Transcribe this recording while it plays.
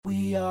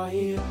We are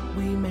here,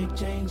 we make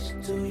change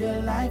to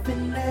your life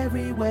in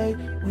every way.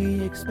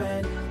 We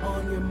expand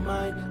on your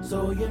mind,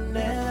 so you're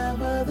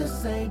never the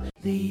same.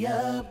 The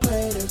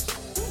Upgraders.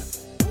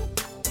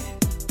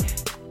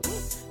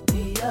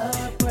 The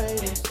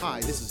Upgraders. Hi,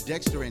 this is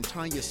Dexter and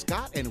Tanya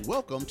Scott, and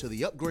welcome to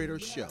the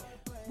Upgraders Show.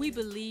 We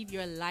believe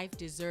your life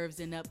deserves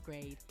an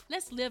upgrade.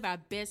 Let's live our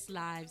best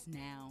lives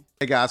now.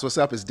 Hey guys, what's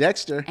up? It's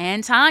Dexter.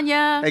 And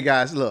Tanya. Hey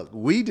guys, look,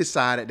 we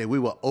decided that we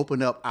will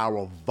open up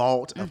our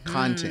vault of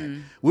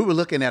content. We were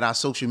looking at our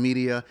social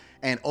media,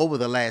 and over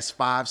the last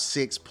 5,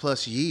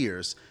 6+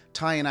 years,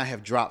 Tanya and I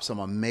have dropped some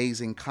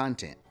amazing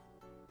content.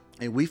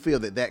 And we feel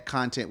that that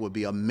content would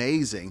be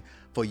amazing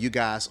for you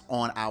guys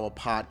on our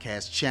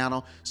podcast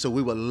channel. So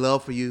we would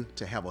love for you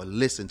to have a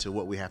listen to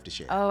what we have to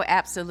share. Oh,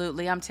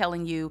 absolutely. I'm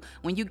telling you,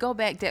 when you go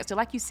back, Dexter,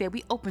 like you said,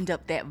 we opened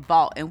up that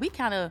vault and we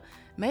kind of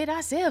made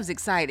ourselves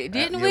excited,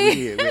 didn't yeah, we? We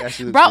did. We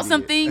absolutely Brought some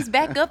did. things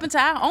back up into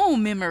our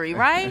own memory,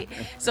 right?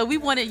 So we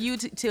wanted you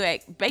to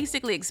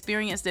basically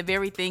experience the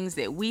very things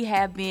that we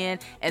have been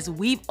as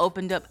we've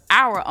opened up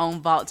our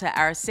own vault to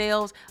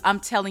ourselves. I'm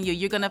telling you,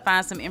 you're going to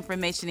find some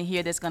information in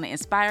here that's going to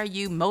inspire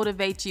you,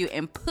 motivate you,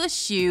 and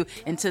push you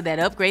into that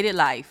upgraded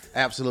life.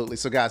 Absolutely.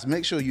 So guys,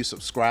 make sure you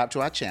subscribe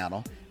to our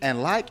channel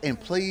and like, and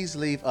please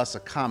leave us a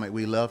comment.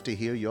 We love to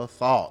hear your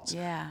thoughts.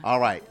 Yeah. All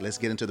right, let's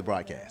get into the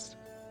broadcast.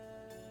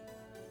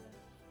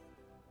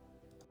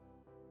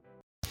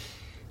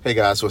 Hey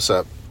guys, what's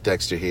up?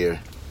 Dexter here.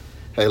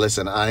 Hey,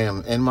 listen, I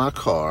am in my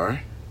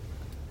car,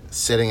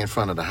 sitting in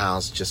front of the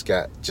house. Just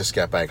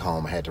got back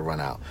home. I had to run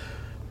out,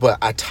 but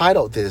I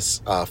titled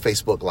this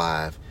Facebook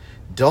Live,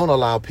 "Don't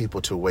allow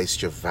people to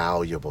waste your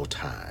valuable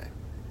time."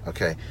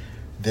 Okay,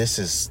 this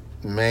is,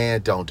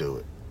 man, don't do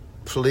it.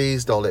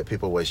 Please don't let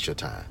people waste your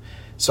time.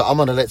 So I'm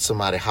gonna let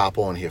somebody hop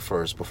on here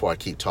first before I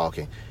keep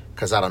talking,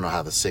 because I don't know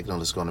how the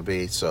signal is gonna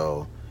be.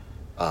 So,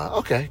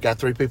 okay, got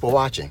 3 people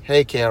watching.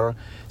 Hey, Kara.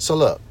 So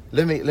look.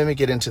 Let me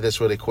get into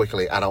this really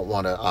quickly. I don't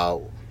want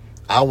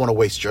to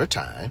waste your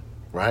time,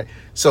 right?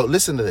 So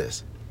listen to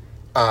this.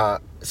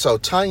 So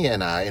Tanya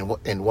and I,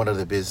 in one of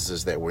the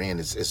businesses that we're in,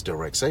 is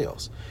direct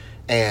sales,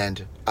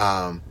 and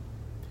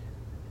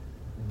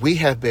we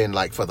have been,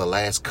 like, for the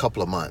last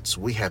couple of months,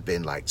 we have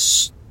been like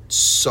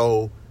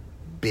so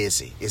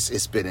busy.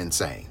 It's been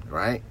insane,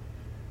 right?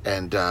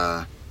 And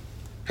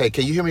hey,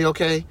 can you hear me?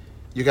 Okay,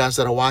 you guys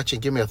that are watching,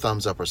 give me a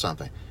thumbs up or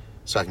something,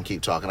 so I can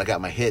keep talking. I got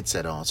my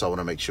headset on, so I want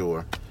to make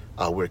sure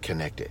we're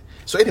connected.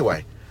 So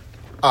anyway,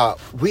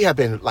 we have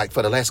been, like,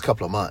 for the last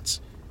couple of months,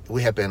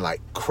 we have been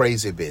like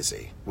crazy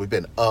busy. We've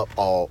been up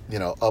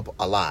up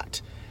a lot,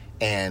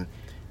 and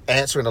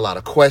answering a lot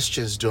of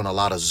questions, doing a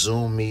lot of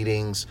Zoom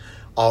meetings,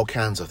 all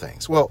kinds of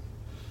things. Well,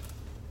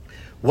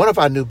 one of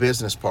our new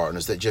business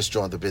partners that just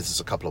joined the business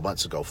a couple of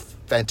months ago,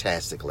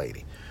 fantastic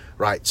lady,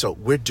 right? So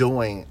she's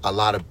doing a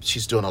lot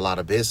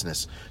of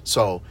business.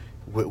 So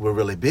we're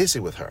really busy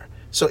with her.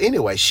 So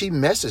anyway, she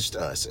messaged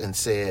us and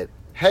said,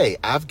 "Hey,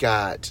 I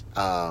got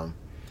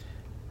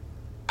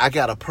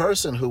a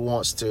person who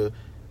wants to,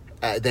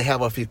 they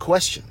have a few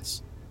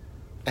questions."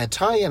 And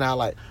Tanya and I are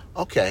like,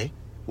 okay,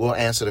 we'll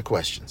answer the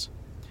questions.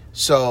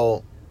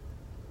 So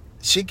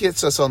she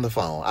gets us on the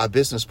phone. Our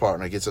business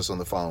partner gets us on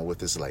the phone with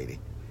this lady.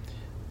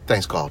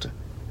 Thanks, Carlton.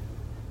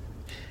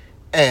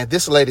 And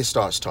this lady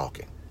starts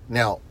talking.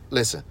 Now,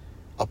 listen,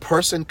 a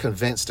person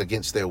convinced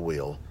against their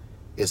will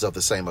is of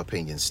the same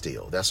opinion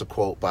still. That's a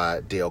quote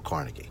by Dale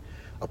Carnegie.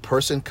 A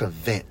person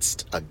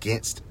convinced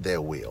against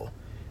their will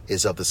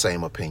is of the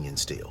same opinion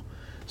still.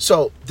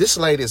 So this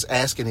lady is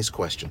asking these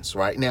questions,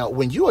 right? Now,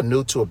 when you are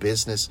new to a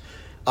business,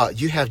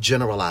 you have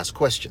generalized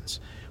questions.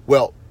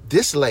 Well,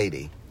 this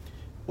lady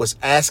was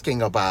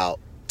asking about,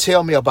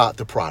 tell me about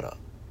the product.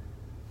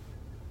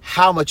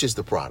 How much is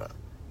the product?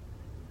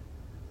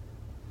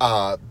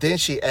 Then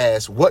she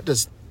asked, what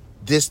does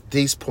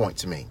these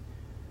points mean?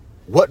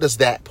 What does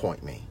that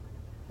point mean?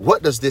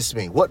 What does this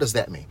mean? What does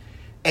that mean?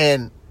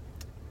 And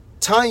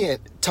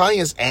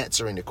Tanya's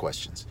answering the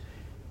questions.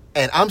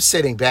 And I'm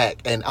sitting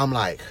back and I'm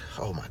like,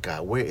 oh my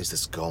God, where is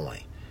this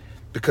going?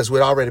 Because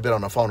we'd already been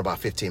on the phone about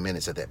 15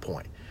 minutes at that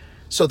point.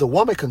 So the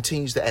woman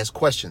continues to ask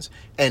questions.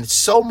 And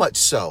so much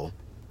so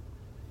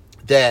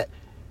that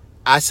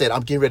I said,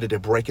 I'm getting ready to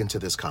break into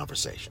this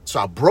conversation. So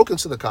I broke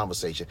into the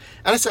conversation.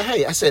 And I said,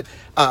 hey,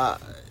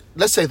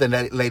 let's say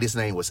the lady's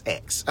name was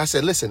X. I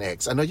said, listen,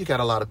 X, I know you got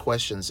a lot of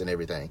questions and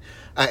everything.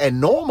 And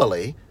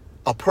normally,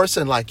 a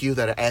person like you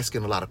that are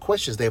asking a lot of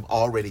questions, they've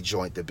already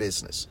joined the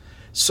business.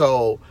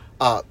 So,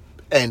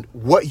 and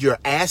what you're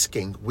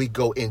asking, we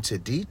go into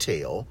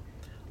detail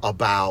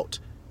about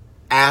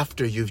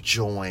after you've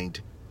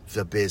joined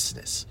the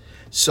business.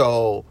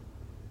 So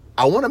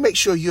I want to make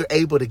sure you're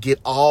able to get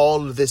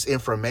all of this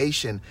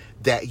information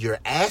that you're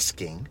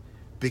asking,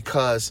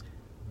 because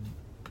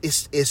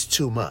it's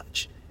too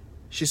much.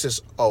 She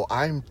says, oh,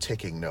 I'm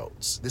taking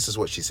notes. This is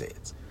what she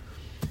says.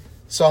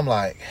 So I'm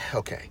like,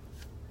 okay.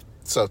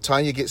 So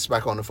Tanya gets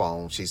back on the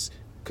phone. She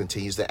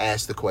continues to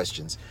ask the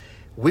questions.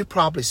 We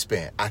probably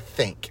spent, I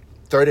think,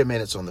 30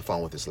 minutes on the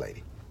phone with this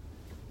lady.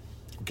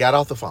 Got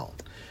off the phone.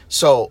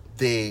 So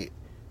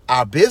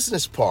Our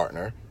business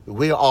partner,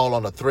 we're all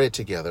on a thread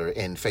together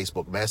in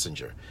Facebook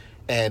Messenger,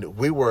 and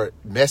we were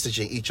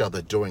messaging each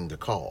other during the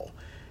call.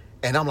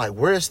 And I'm like,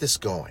 where is this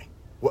going?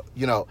 Well,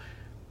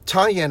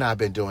 Tanya and I have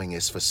been doing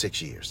this for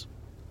 6 years.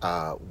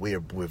 We're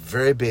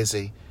very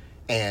busy,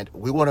 and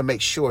we want to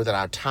make sure that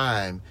our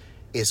time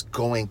is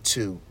going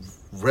to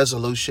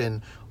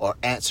resolution or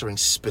answering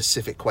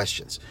specific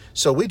questions.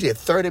 So we did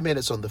 30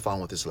 minutes on the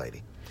phone with this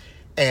lady,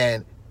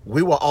 and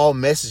we were all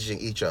messaging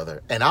each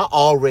other. And I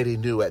already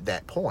knew at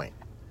that point,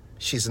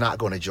 she's not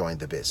going to join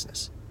the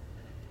business.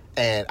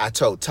 And I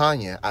told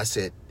Tanya, I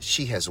said,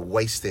 she has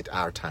wasted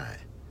our time.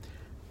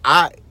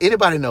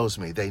 Anybody knows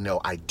me, they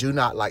know I do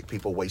not like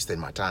people wasting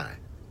my time.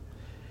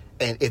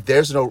 And if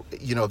there's no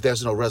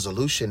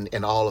resolution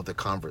in all of the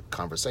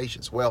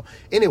conversations. Well,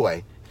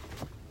 anyway,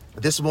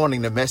 this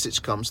morning the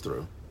message comes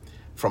through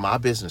from our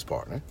business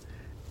partner,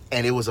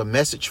 and it was a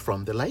message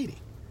from the lady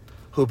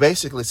who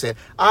basically said,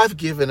 I've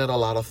given it a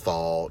lot of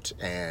thought,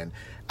 and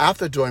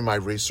after doing my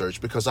research,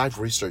 because I've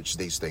researched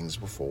these things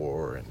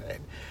before,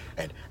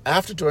 and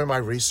after doing my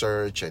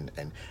research, and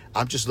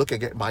I'm just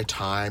looking at my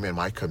time and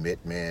my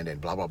commitment and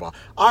blah, blah, blah,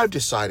 I've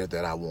decided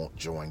that I won't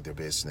join the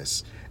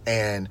business.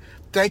 And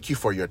thank you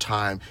for your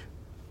time.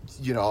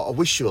 I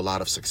wish you a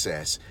lot of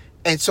success.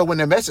 And so when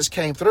the message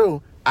came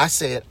through, I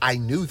said, I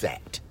knew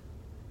that.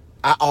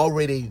 I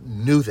already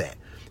knew that.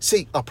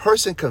 See, a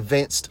person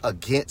convinced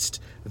against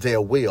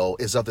their will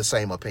is of the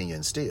same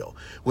opinion still.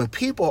 When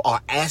people are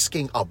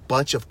asking a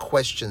bunch of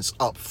questions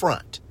up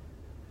front,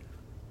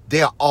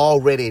 they're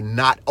already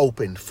not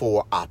open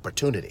for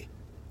opportunity,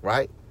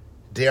 right?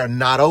 They're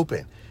not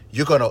open.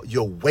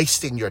 You're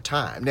wasting your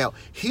time. Now,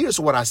 here's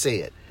what I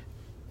said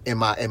in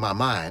my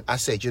mind. I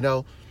said,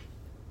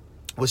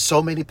 with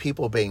so many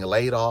people being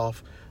laid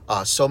off,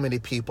 so many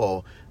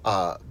people,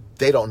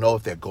 they don't know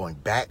if they're going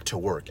back to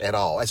work at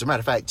all. As a matter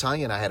of fact,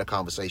 Tanya and I had a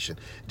conversation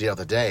the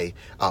other day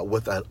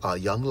with a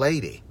young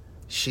lady.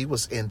 She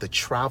was in the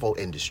travel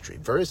industry,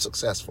 very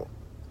successful.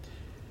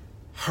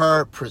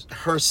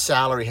 Her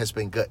salary has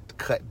been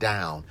cut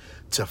down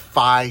to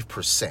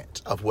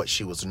 5% of what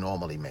she was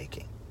normally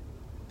making.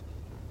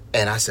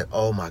 And I said,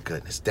 oh my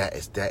goodness, that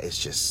is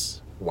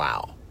just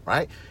wow,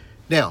 right?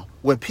 Now,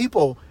 when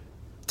people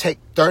take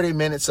 30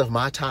 minutes of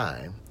my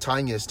time,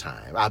 Tanya's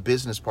time, our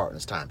business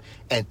partner's time,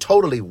 and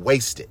totally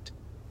waste it,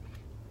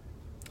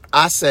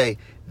 I say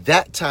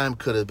that time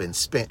could have been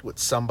spent with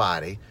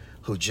somebody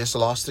who just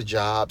lost a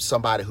job,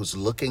 somebody who's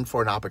looking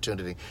for an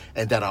opportunity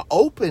and that are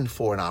open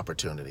for an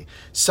opportunity,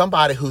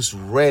 somebody who's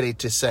ready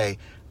to say,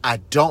 I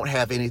don't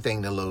have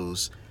anything to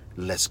lose,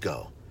 let's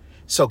go.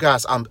 So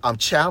guys, I'm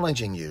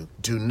challenging you,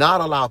 do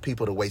not allow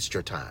people to waste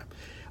your time.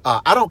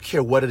 I don't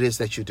care what it is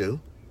that you do.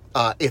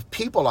 If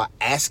people are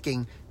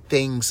asking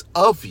things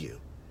of you,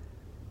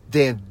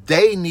 then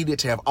they needed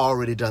to have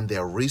already done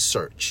their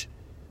research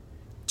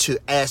to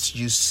ask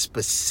you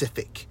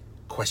specific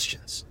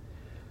questions.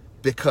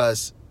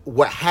 Because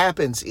what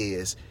happens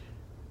is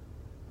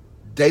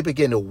they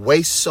begin to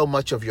waste so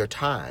much of your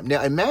time.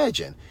 Now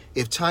imagine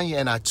if Tanya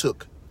and I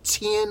took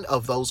 10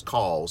 of those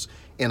calls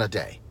in a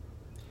day.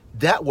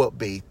 That would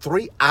be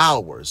 3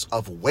 hours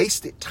of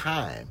wasted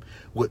time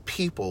with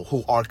people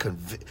who are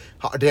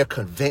they're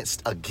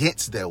convinced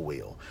against their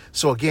will.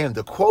 So again,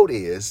 the quote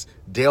is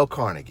Dale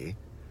Carnegie,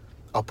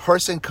 a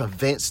person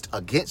convinced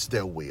against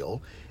their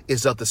will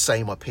is of the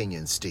same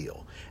opinion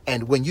still.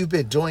 And when you've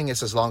been doing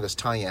this as long as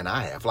Tanya and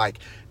I have, like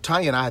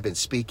Tanya and I have been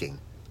speaking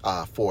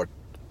for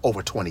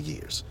over 20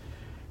 years.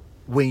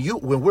 When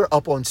we're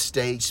up on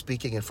stage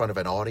speaking in front of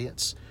an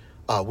audience,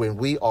 when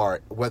we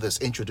are, whether it's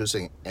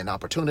introducing an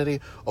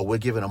opportunity or we're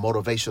giving a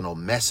motivational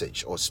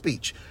message or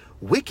speech,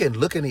 we can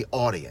look in the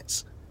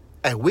audience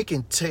and we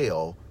can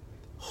tell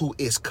who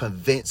is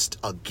convinced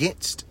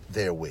against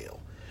their will,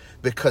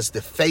 because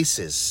the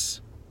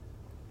faces,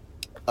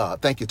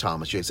 thank you,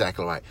 Thomas, you're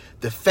exactly right.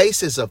 The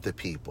faces of the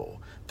people,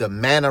 the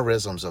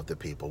mannerisms of the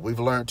people. We've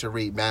learned to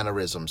read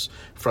mannerisms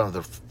from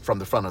the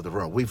front of the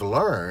room. We've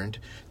learned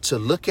to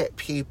look at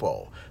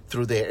people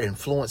through their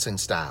influencing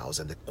styles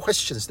and the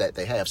questions that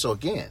they have. So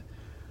again,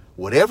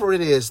 whatever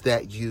it is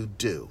that you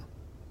do,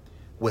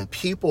 when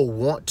people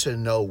want to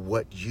know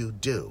what you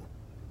do,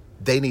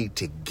 they need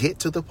to get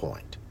to the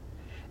point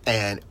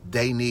and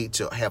they need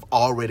to have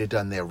already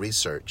done their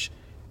research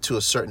to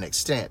a certain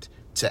extent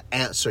to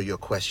answer your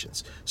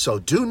questions. So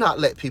do not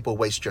let people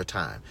waste your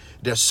time.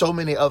 There's so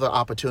many other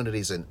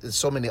opportunities and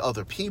so many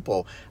other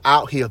people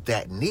out here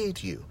that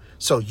need you.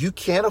 So you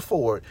can't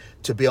afford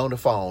to be on the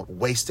phone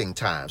wasting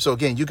time. So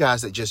again, you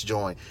guys that just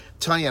joined,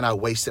 Tanya and I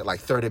wasted like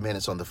 30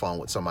 minutes on the phone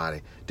with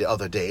somebody the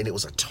other day, and it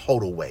was a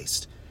total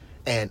waste.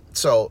 And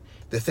so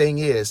the thing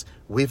is,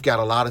 we've got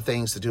a lot of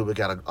things to do. We've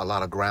got a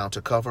lot of ground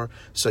to cover.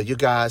 So you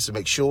guys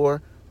make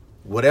sure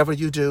whatever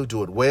you do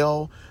it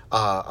well.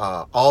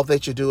 All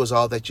that you do is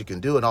all that you can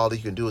do, and all that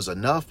you can do is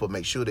enough, but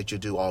make sure that you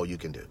do all you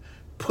can do.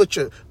 Put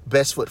your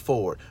best foot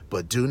forward,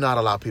 but do not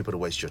allow people to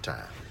waste your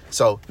time.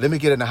 So let me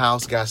get in the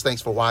house, guys.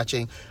 Thanks for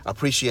watching. I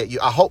appreciate you.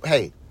 I hope,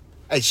 hey,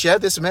 Hey, share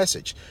this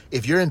message.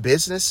 If you're in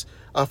business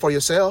for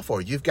yourself, or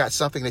you've got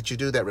something that you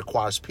do that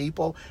requires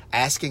people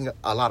asking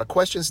a lot of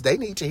questions, they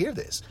need to hear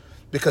this,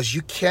 because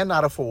you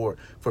cannot afford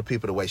for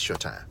people to waste your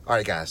time. All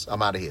right, guys,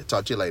 I'm out of here.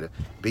 Talk to you later.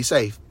 Be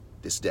safe.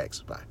 This is Dex.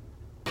 Bye.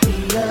 The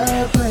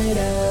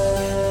upgraders.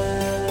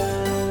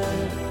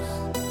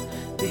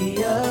 The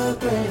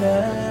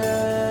upgraders.